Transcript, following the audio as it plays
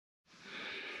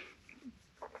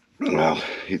Well,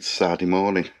 it's Saturday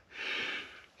morning.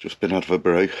 Just been out of a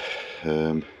brew.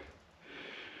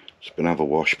 Just been have a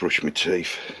wash, brush my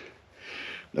teeth.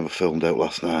 Never filmed out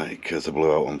last night because I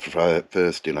blew out on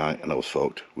Thursday night and I was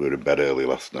fucked. We were in bed early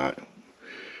last night,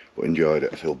 but enjoyed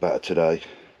it. I feel better today.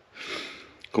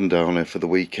 Come down here for the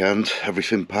weekend.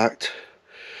 Everything packed.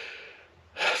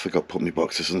 Forgot to put my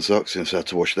boxers and socks in, so I had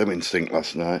to wash them in sink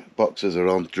last night. Boxers are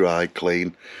on, dry,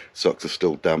 clean. Socks are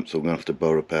still damp, so I'm going to have to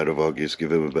borrow a pair of Oggies,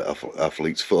 give him a bit of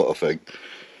athlete's foot, I think.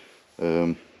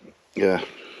 Yeah.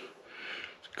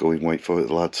 Go and wait for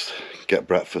it, lads. Get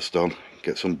breakfast on.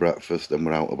 Get some breakfast, then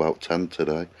we're out about 10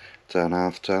 today. 10,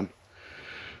 half 10.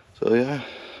 So yeah,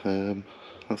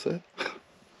 that's it.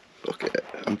 Fuck it,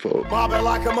 I'm fucked. Mobbing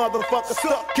like a motherfucker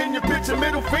stuck. Can you picture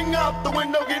middle finger out the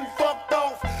window getting fucked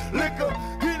off? Liquor,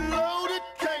 get loaded,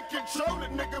 can't control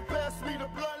it. Nigga, pass me the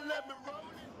blood, let me roll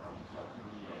it.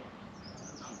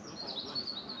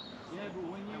 Yeah, but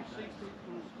when you see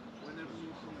people, whenever you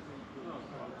see people,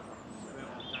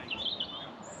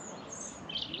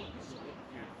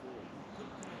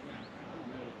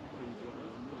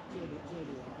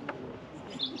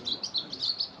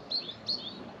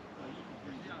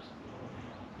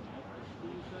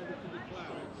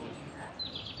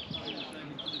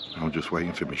 I'm just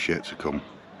waiting for my shit to come.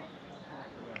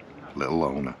 Little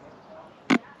loner.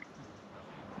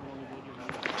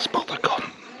 Spot the gun.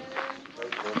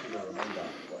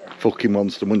 Fucking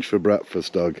monster munch for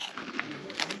breakfast, dog.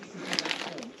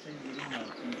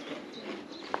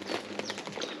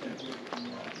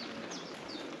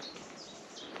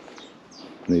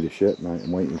 Need a shit, mate.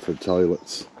 I'm waiting for the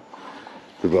toilets.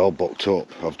 We're all booked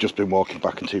up. I've just been walking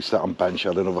back and sat on bench,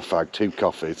 had another fag, 2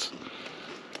 coffees.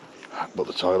 But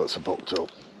the toilets are booked up.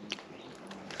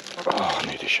 Oh, I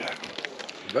need a shit.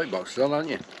 You've got your boxes on, haven't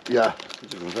you? Yeah.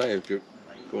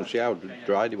 Go and see how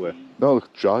dry they were. No,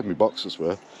 dried my boxers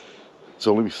were. It's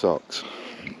only my socks.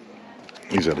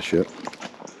 He's had a shit.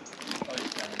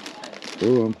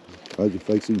 Go on. How's your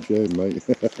face in shame, mate?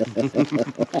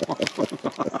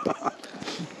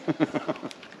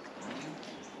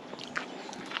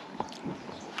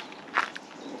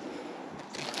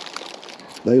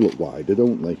 They look wider,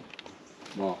 don't they?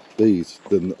 What? These,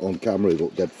 on camera, they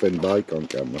look dead thin bike on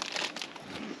camera.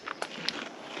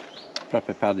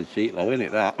 Proper padded seat though, isn't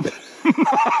it, that?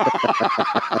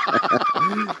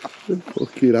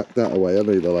 Fucking act that away, I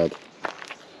need the lad.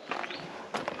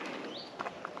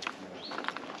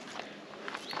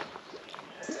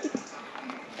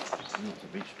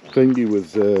 Thingy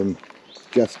was,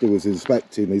 Jester was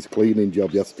inspecting his cleaning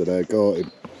job yesterday. I caught him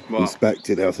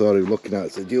inspecting it. I saw him looking at it. I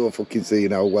said, "You're fucking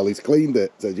seeing how well he's cleaned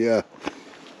it." I said, "Yeah."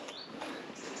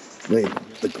 I mean,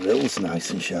 the grill's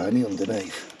nice and shiny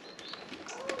underneath.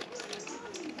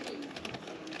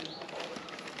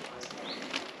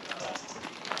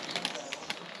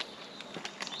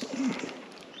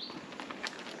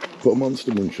 Put a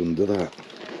monster munch under that.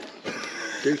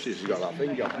 Goosey's has got that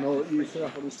thing on. No, you used to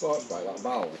have on the sports bike, that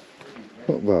valve.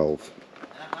 What valve?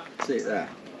 See it there?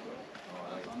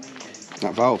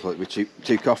 That valve, like with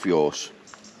two coffee horse.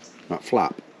 That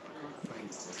flap.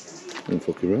 I don't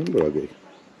fucking remember, Aggie.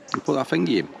 You put that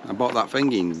thingy in. I bought that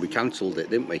thingy in. We cancelled it,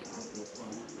 didn't we? I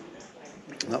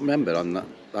don't remember on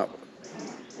that.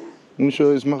 You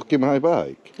sure he's mocking my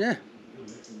bike? Yeah.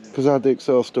 Because I had the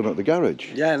exhaust done at the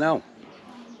garage. Yeah, no.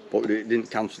 But it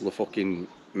didn't cancel the fucking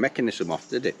mechanism off,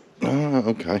 did it? Ah,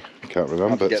 okay. I can't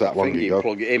remember. It's that long ago.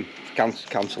 Plug it in,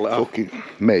 cancel it off. Fucking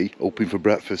me, hoping for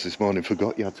breakfast this morning,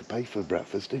 forgot you had to pay for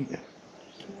breakfast, didn't you?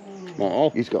 Oh.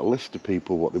 He's got a list of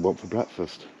people what they want for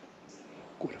breakfast.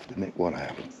 Go and have to nick one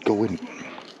out. Go in.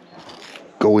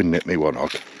 Go in, nick me one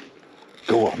out.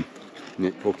 Go on.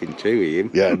 Nick fucking 2, Ian.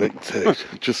 Yeah, nick 2.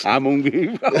 Just. I'm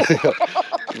hungry.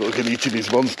 Look at eating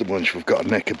his monster munch. We've got a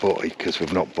neck of butty because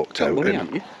we've not booked out. Money,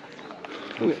 haven't you?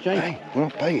 Hey, we're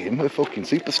not paying. We're fucking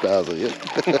superstars here.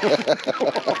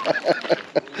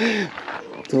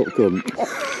 Top cunt.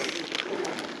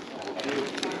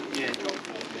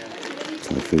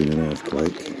 Typhoon and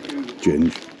earthquake.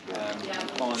 Ginge.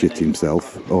 Shit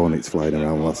himself. Hornets flying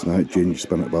around last night. Ginge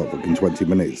spent about fucking 20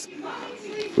 minutes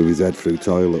with his head through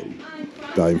toilet,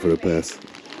 dying for a piss.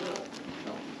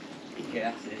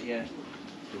 yeah, that's it, yeah.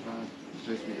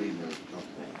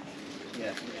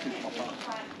 Yeah.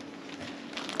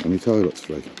 And your toilet's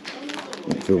free.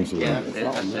 What films are Yeah, that?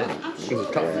 that's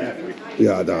it.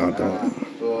 Yeah, I don't.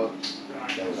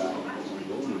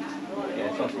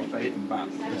 Yeah, sausage bacon back.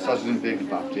 Sausage and bacon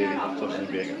back, Jamie. Sausage and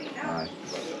bacon. Aye.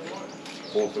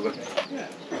 Both of it.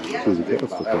 Who's a bit of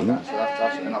stuff, isn't it? So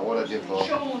that's what I did for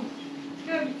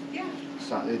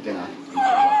Saturday dinner.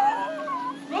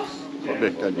 What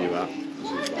bit did you have?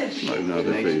 Not even had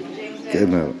the food. Get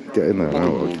in there. Get in there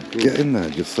now. Get in there.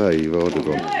 Just say you've ordered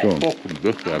one. Go on. Fucking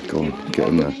good there. Go on. Get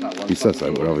in there. He says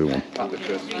so. We're having one.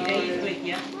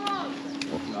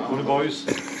 Morning, boys.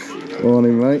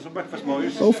 Morning, mate. Some breakfast,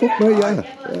 boys. Oh, fuck, mate,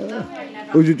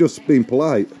 yeah. Was you just being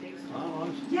polite?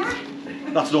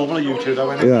 That's normal on YouTube,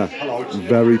 though, isn't it? Yeah. Hello.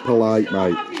 Very polite,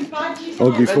 mate.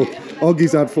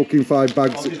 Oggie's had fucking 5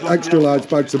 bags, extra large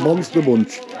bags of Monster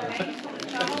Munch. Is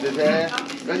it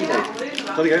ready day?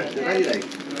 Sorry again. Ready day?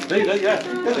 Ready, yeah.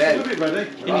 Yeah, ready.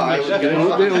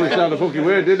 Didn't understand a fucking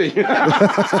word, did he?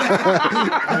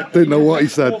 Didn't know what he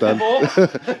said then.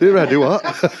 You ready, what?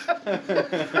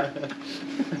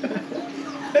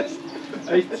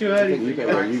 It's too early. You got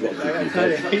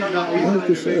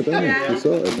just said, didn't you? You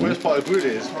sorted, The worst part of the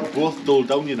is, we're both dulled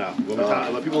down, you know, when we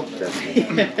can't let people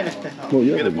Well,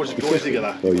 get a bunch of boys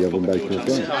together. Oh, you having bacon as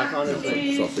well?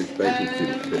 Sausage, bacon,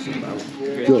 pissing about.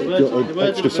 Do you want an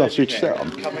extra sausage set on?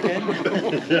 What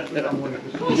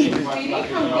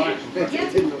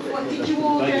did you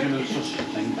order?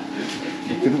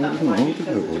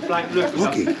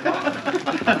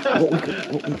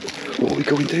 What are we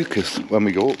going to do? Because when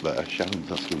we go up there, Sharon's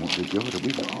asking what did you order.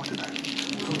 We've not ordered it.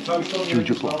 Should we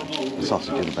just want a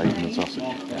sausage and a bacon and sausage?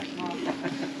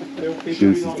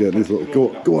 Juice is getting his little...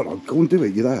 Go on, go and do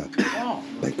it, you're there.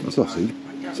 Bacon and sausage.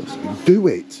 Do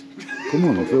it! Come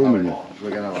on, I'm filming you.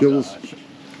 Jules.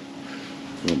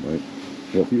 Come on, mate.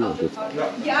 What have you ordered?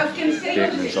 Yeah, I was going to say,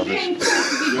 Bacon and sausage.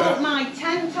 we got my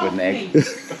tent off With an egg. me.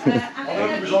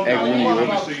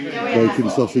 Bacon,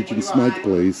 sausage and smeg,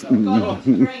 please.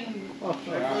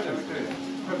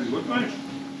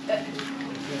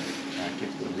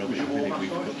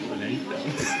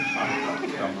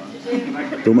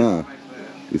 Dumar,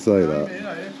 you say that.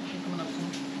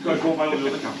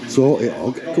 Sort it,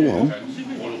 Og. Go on.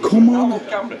 Come on.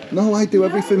 No, I do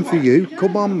everything for you.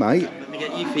 Come on, mate. Let me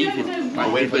get you feeding.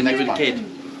 Like when you were a kid.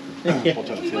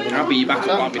 I'll be back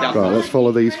up, I'll be down. Right, let's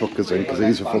follow these fuckers in because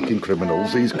these are fucking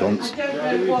criminals. These cunts.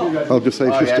 I'll just say,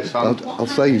 I'll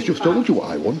say he's just told you what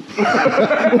I want.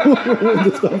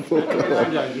 Understand, fuck off.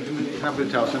 Have to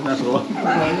tell them, that's all.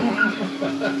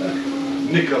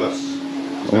 Nicholas.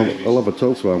 I'll have a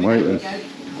toast while I'm waiting. Yeah.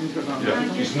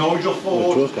 It's Nigel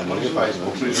Ford on his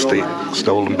Facebook.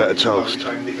 Stolen bit of toast. So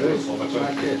I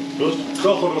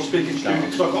thought I was speaking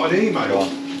stupid, so I got an email.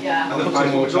 Yeah. And the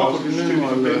Facebook was all fucking stupid.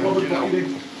 What was what you did?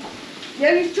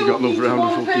 Yeah, he's You got talking another to round one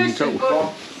of fucking person, toast?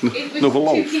 but it was Another two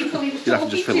loaf? people he was You'd have to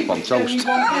just fill talking up on to, only toast.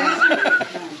 one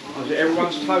person. Is it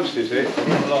everyone's toast, is it?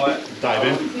 Like,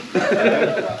 David.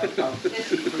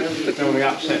 Don't want to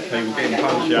upset people getting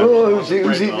punched out. Oh, who's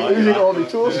it on the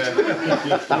toast?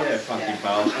 Yeah, fucking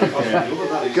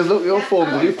bastard. Because look, your form,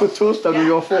 did you put toast down in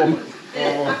your form?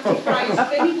 Right,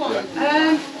 anyone?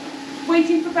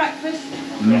 Waiting for breakfast?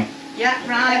 Yeah,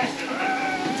 right.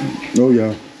 Oh,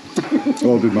 yeah.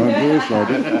 Ordered mine first, I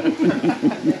did.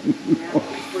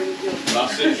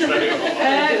 That's it, straight up.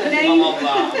 Name? I'm on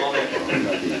that, I'm on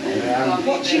it.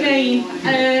 What's your name?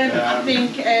 I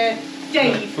think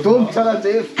Dave. Don't tell her,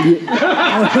 Dave.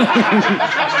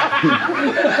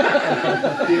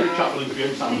 David Chaplin for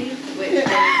you, Sam.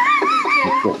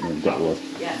 Fuck me, get away.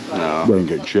 No, We ain't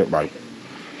getting shit, mate.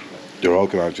 They're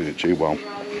organising it too well.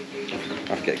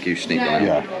 I'll get a goose sneak one.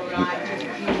 Yeah.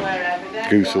 Wherever.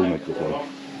 Goose will make the play.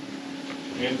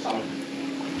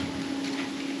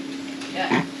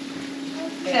 Yeah.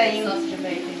 Same.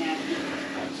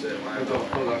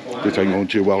 This ain't going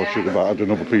too well. I should have had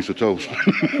another piece of toast. We do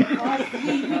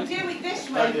it this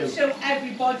way so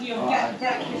everybody will get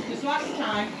breakfast, because last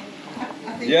time I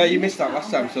think Yeah, you missed that last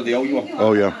time, so they owe you one.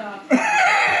 Oh, yeah.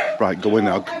 Right, go in,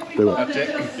 Og. Do it. That's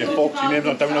it. Your folks, your name's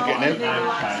not down, not getting in.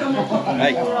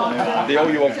 Hey, they owe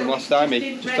you one from last time,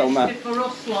 mate. Just tell them that. For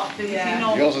us lot,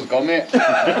 Yours is gone, mate.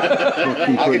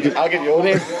 I'll get your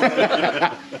name.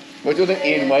 What's your name?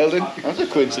 Ian Wilding. That's a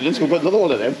coincidence. We've got another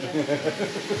one of them.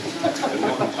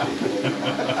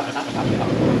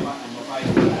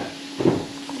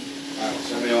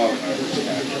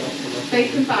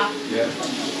 Bacon bath. Yeah.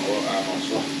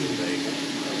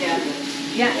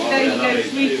 Yeah, there you go,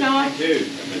 sweetheart.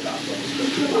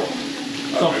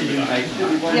 Sausage and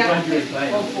bacon. Yeah. I'm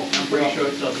pretty sure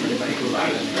it's sausage and bacon.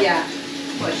 Yeah.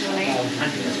 What's your name?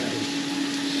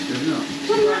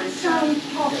 Doesn't that sound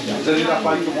posh? Does it that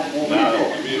bacon want more?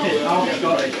 I'm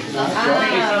Scottish. It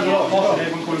sounds a lot posh,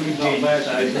 everyone calling me Gene, so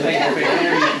it's a bit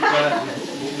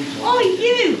Oh,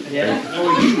 you! Yeah.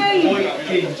 Okay.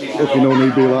 Look, you no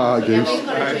need to be like that,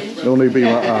 Goose. No need to be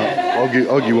like that.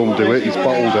 Oggy won't do it. He's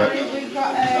bottled it.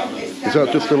 Is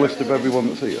that just a list of everyone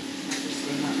that's here?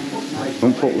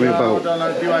 Don't fuck me about. I don't know,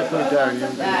 if you open it down,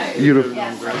 You're a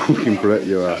fucking prick,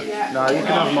 you are. no, you can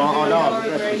have mine. I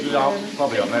don't have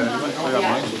probably on there.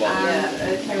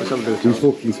 He's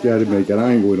fucking scared of me again.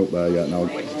 I ain't going up there yet now.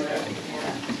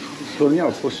 Funny how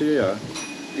pussy you are.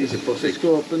 He's a pussy. Let's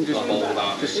go up and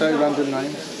just say random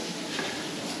names.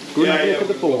 Go and have a look at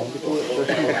the phone before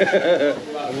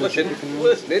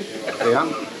Listening. Yeah.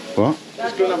 What?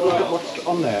 Just go and have a look at what's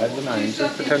on there, the names,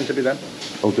 and pretend to be them.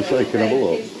 I'll just say, can I have a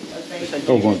look?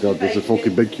 Oh my god, there's a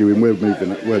fucking big queue in. We're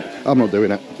moving it. I'm not doing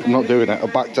it. I'm not doing it. I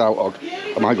backed out, Og.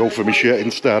 I might go for my shirt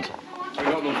instead. I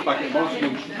got those packet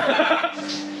Bosnians.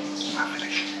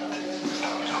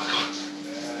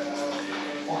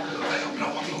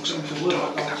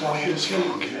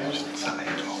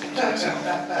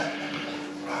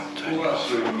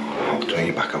 I'll turn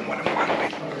you back on when I'm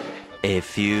landing. A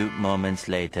few moments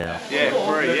later. Yeah,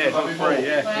 free,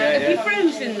 yeah. Have you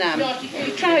frozen them?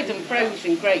 You tried them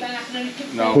frozen, great.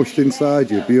 Pushed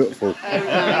inside you, beautiful.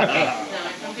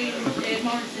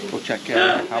 We'll check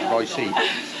how Royce eats.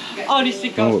 Honestly,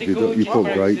 God, Oh, they're you gorgeous.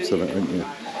 put grapes in it, haven't you?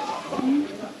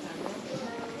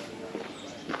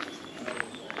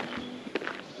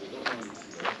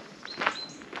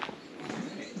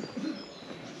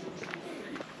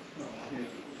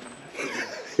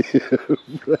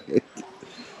 Right.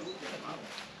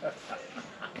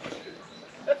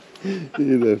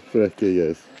 You the frick he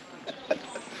is.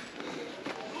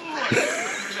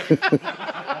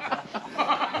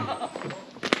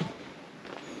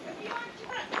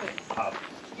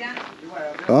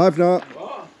 I've not.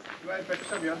 You ain't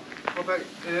breakfast, have you? What about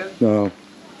Ian? No.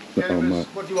 No, Ian, mate.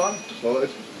 what do you want? Solid.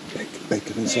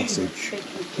 Bacon and sausage.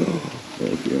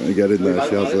 Okay, get in there,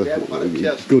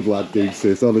 Shazza. Good lad, dude,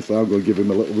 sis. Honestly, I'm going to give him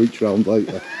a little reach round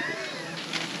later.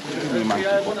 Yeah,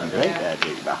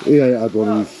 I had one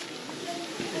of these.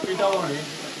 If you don't want it.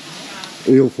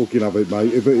 He'll fucking have it,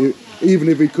 mate. Even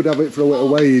if he could have it for a little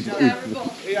way, he'd Yeah, I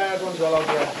had one as well,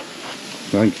 yeah.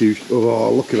 Thank you.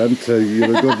 Oh, look at them two.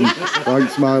 You're a good one.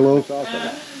 Thanks, Milo.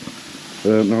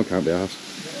 No, I can't be asked.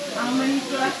 How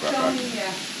many's left on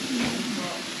here?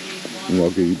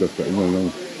 I'll give you best bit.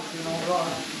 No.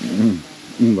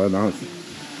 Very nice.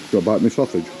 Got to bite my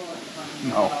sausage?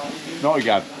 No, not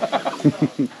again.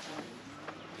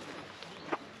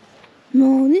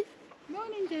 Morning.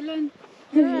 Morning, Dylan.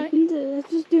 Right. I'm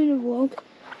just doing a vlog.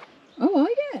 Oh, are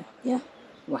you? Yeah.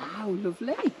 Wow,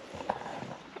 lovely.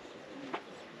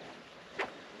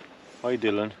 Hi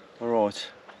Dylan, alright.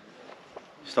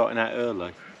 Starting out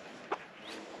early.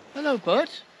 Hello bud.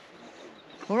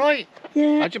 Alright?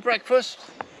 Yeah. Had your breakfast?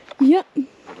 Yep.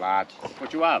 Good lad.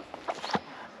 What do you have?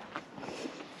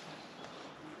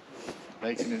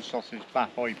 Bacon and sausage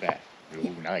bath, I bet. Oh,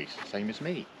 nice. Same as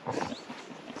me.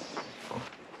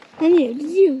 And you, did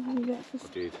you do breakfast?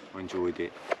 I did. I enjoyed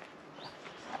it.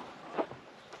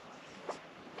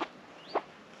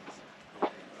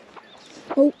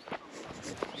 Oh.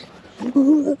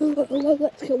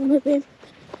 Let's get one of him.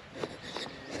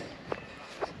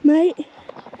 Mate.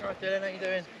 Alright Dylan, how you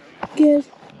doing? Good.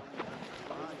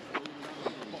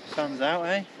 Sun's out,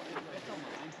 eh?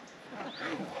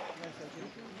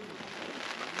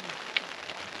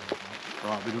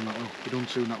 Right, we're done that well. We're done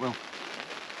soon that well.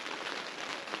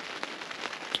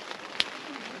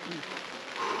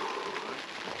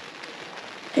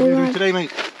 What are you doing today,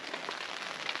 mate?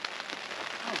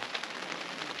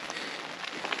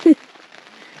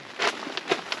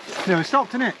 No, it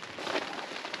stopped, innit?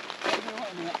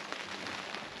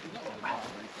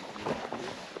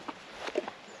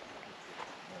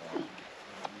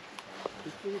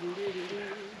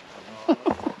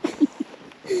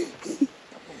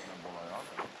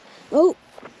 Oh.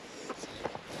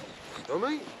 Oh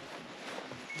mate.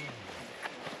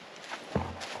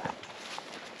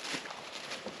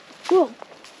 What?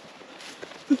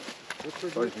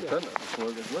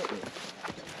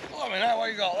 Oh, I mean,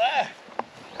 what you got there?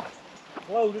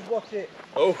 Whoa, just watch it.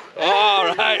 Oh,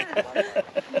 alright.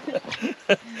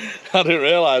 I didn't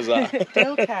realise that.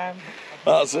 Still can.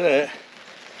 That's it.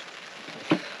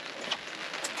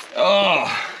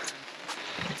 Oh.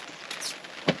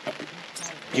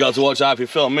 You got to watch out if you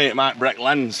film me, it might break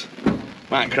lens.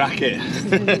 Might crack it.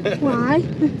 Why?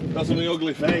 Got some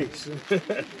ugly face.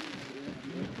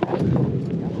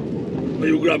 Are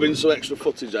you grabbing some extra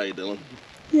footage, are you, Dylan?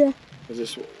 Yeah. Is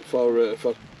this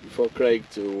for Craig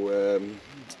to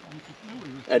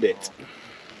edit?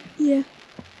 Yeah.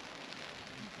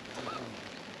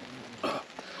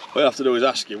 What you have to do is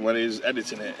ask him when he's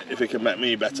editing it if he can make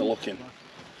me better looking.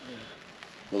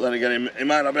 But then again, he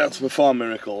might not be able to perform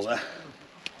miracles, eh?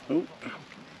 Ooh.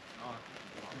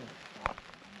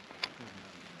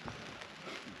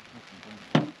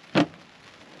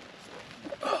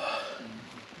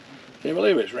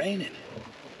 believe it's raining.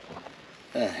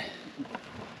 Yeah.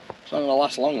 It's not going to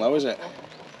last long though, is it?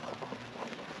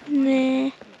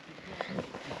 Nah.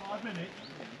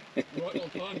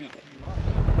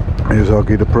 Here's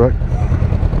Oggy the prick.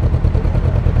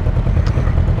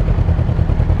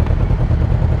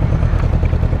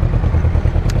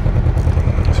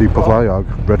 Super fly hog,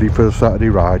 ready for a Saturday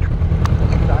ride.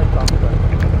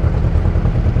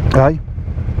 Hey?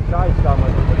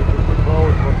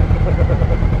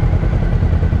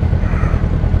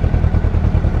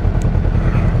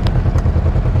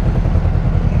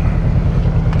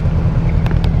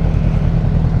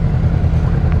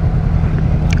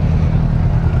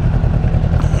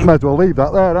 Might as well leave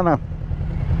that there, don't I?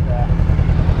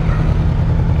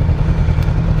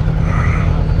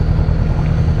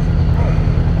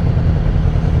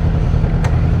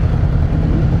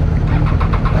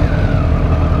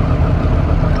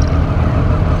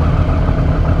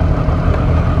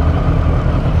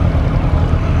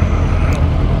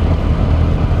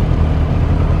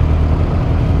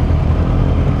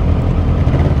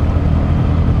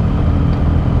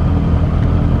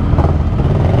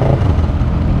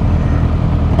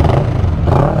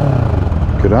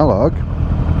 Good log.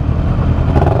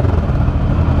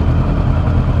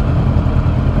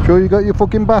 Sure you got your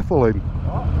fucking baffle in?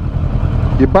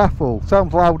 What? Your baffle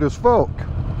sounds loud as fuck.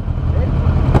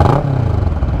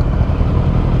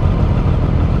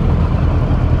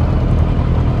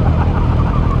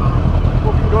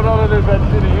 Fucking going on an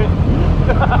adventure here.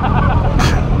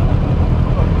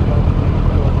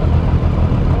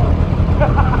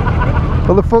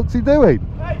 What the fuck's he doing?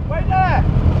 Hey, wait there!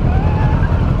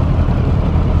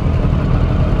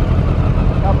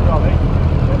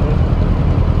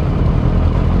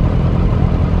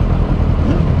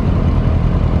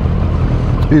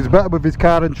 He's better with his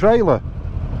car and trailer.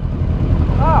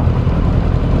 Ah!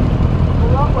 Go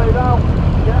that way now.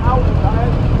 Get out of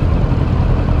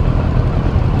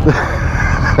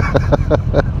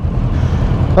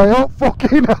that. I hope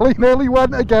fucking hell he nearly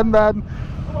went again then.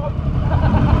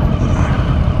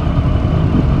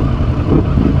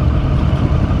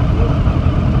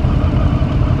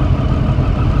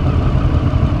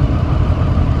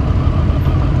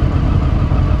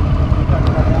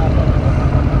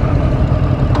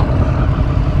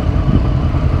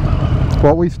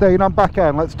 What, we staying on back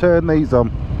end? Let's turn these on.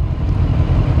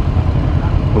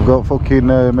 We've got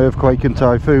fucking earthquake and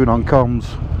typhoon on comms.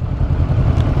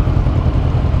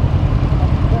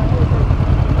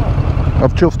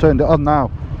 I've just turned it on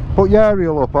now. Put your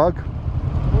aerial up, Hog.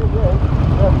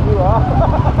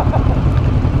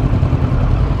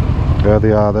 There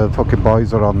they are, the fucking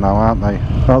boys are on now, aren't they?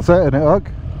 That's it, isn't it, Hog?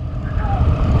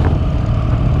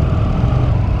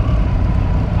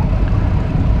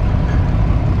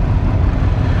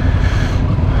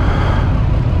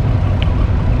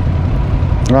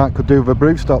 Right, could do with a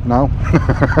brew stop now.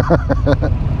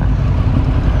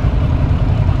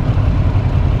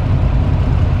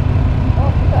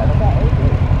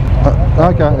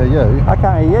 I can't hear you. I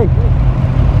can't hear you.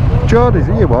 Jordy's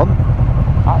are you on?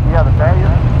 Yeah, the day,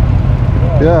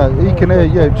 yeah, he can hear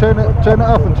you. Turn it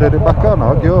off and turn it back on,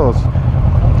 Hog, yours.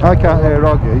 I can't hear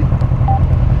Hoggy.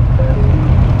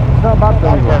 It's not bad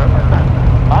though.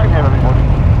 I can hear everybody.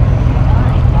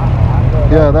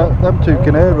 Yeah, them two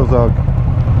can hear us, Hog.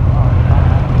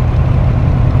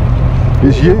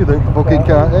 It's you that fucking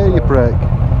can't hear, you prick.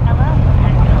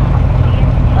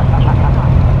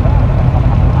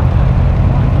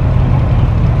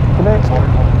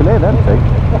 Can hear them two.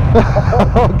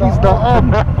 Hoggy's not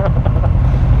on.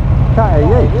 Can't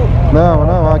hear you. No,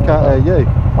 I can't hear you.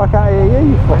 I can't hear you,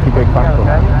 you fucking big bastard.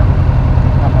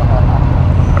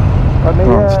 Let me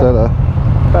Right,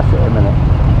 press it a minute.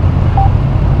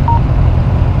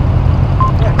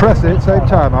 Press it, same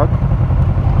time, Hog.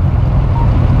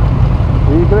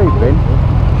 Are you breathing?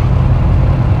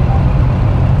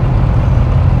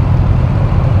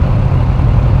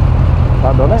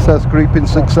 That done It it? says creeping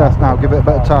success now, give it a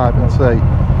bit of time and see.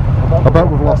 I bet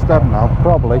we've lost them now.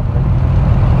 Probably. I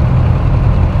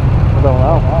don't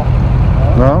know.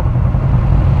 No?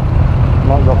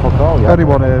 Not got fuck all yet.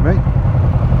 Anyone hear me?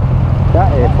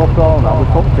 Can't hear fuck all now, we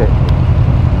cooked it.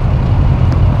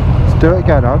 Let's do it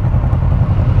again, Hog.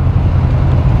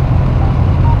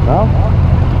 No?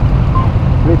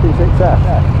 Creeping success.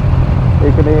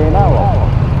 You can hear now.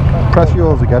 Press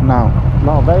yours again now.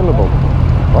 Not available.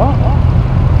 What?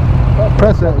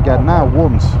 Press it again now,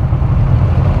 once.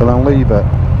 And then leave it.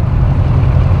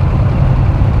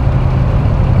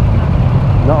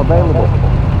 Not available.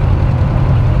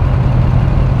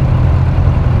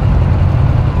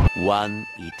 One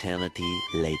eternity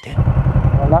later.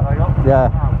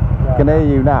 Yeah. Can hear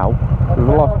you now. We've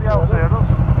lost.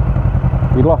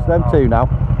 You lost them two now.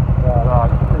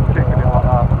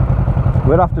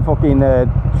 We'll have to fucking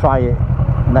try it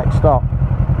next stop.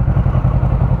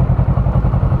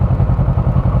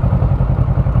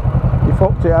 You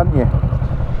fucked it, haven't you?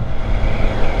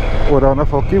 We're on a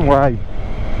fucking way.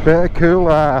 Bit of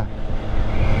cool air.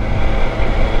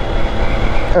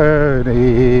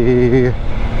 Ernie.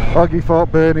 Oggy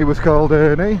thought Bernie was called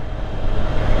Ernie.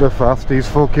 The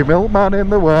fastest fucking milkman in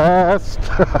the West.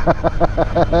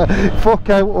 Fuck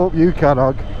out up you can,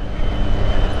 Og.